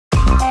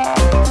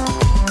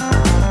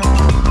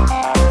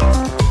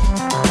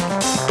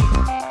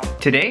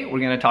Today, we're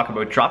gonna talk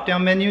about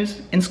drop-down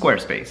menus in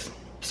SquareSpace.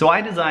 So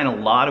I design a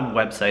lot of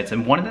websites,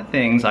 and one of the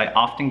things I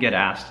often get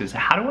asked is,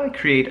 how do I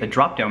create a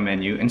drop-down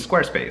menu in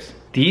SquareSpace?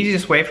 The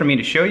easiest way for me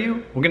to show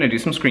you, we're gonna do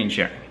some screen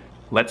sharing.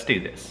 Let's do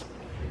this.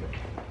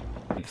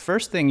 The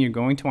first thing you're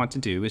going to want to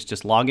do is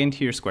just log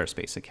into your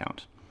SquareSpace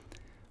account.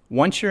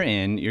 Once you're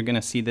in, you're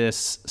gonna see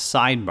this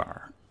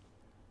sidebar.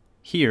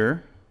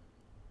 Here,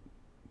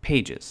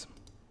 Pages.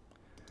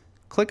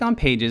 Click on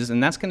Pages,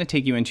 and that's gonna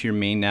take you into your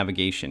main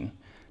navigation.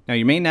 Now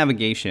your main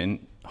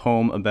navigation,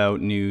 Home,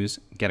 About, News,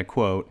 Get a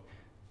Quote,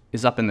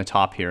 is up in the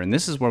top here, and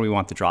this is where we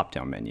want the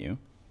drop-down menu.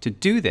 To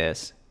do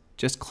this,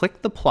 just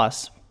click the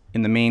plus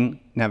in the main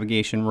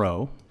navigation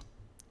row,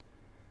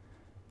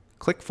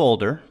 click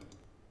Folder,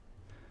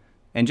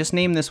 and just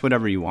name this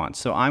whatever you want.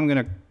 So I'm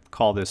gonna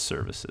call this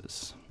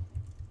Services.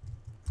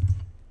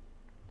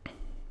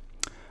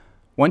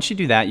 Once you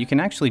do that, you can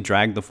actually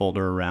drag the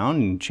folder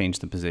around and change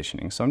the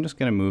positioning. So I'm just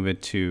gonna move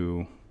it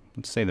to,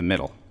 let's say, the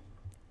middle.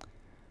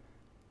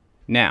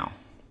 Now,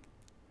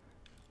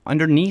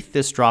 underneath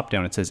this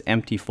drop-down, it says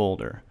Empty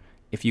Folder.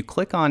 If you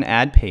click on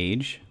Add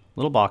Page, a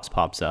little box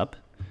pops up,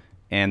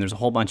 and there's a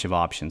whole bunch of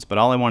options, but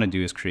all I want to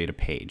do is create a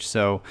page.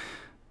 So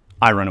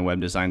I run a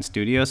web design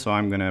studio, so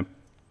I'm going to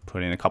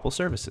put in a couple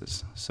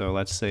services. So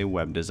let's say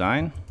web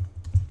design,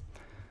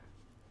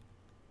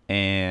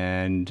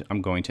 and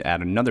I'm going to add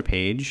another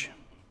page,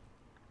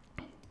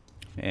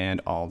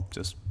 and I'll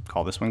just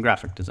call this one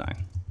graphic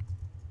design.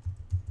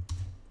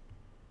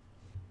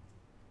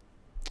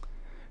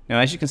 Now,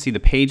 as you can see, the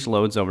page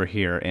loads over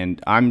here,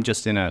 and I'm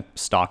just in a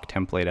stock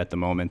template at the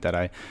moment that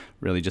I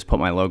really just put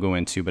my logo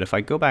into. But if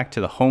I go back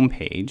to the home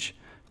page,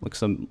 it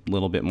looks a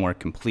little bit more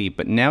complete.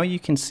 But now you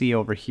can see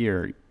over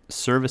here,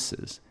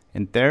 services,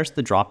 and there's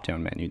the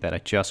drop-down menu that I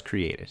just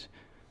created.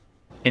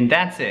 And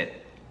that's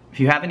it. If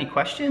you have any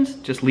questions,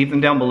 just leave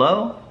them down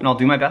below, and I'll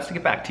do my best to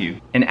get back to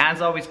you. And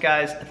as always,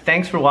 guys,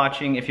 thanks for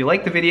watching. If you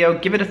liked the video,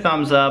 give it a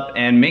thumbs up,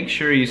 and make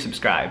sure you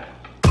subscribe.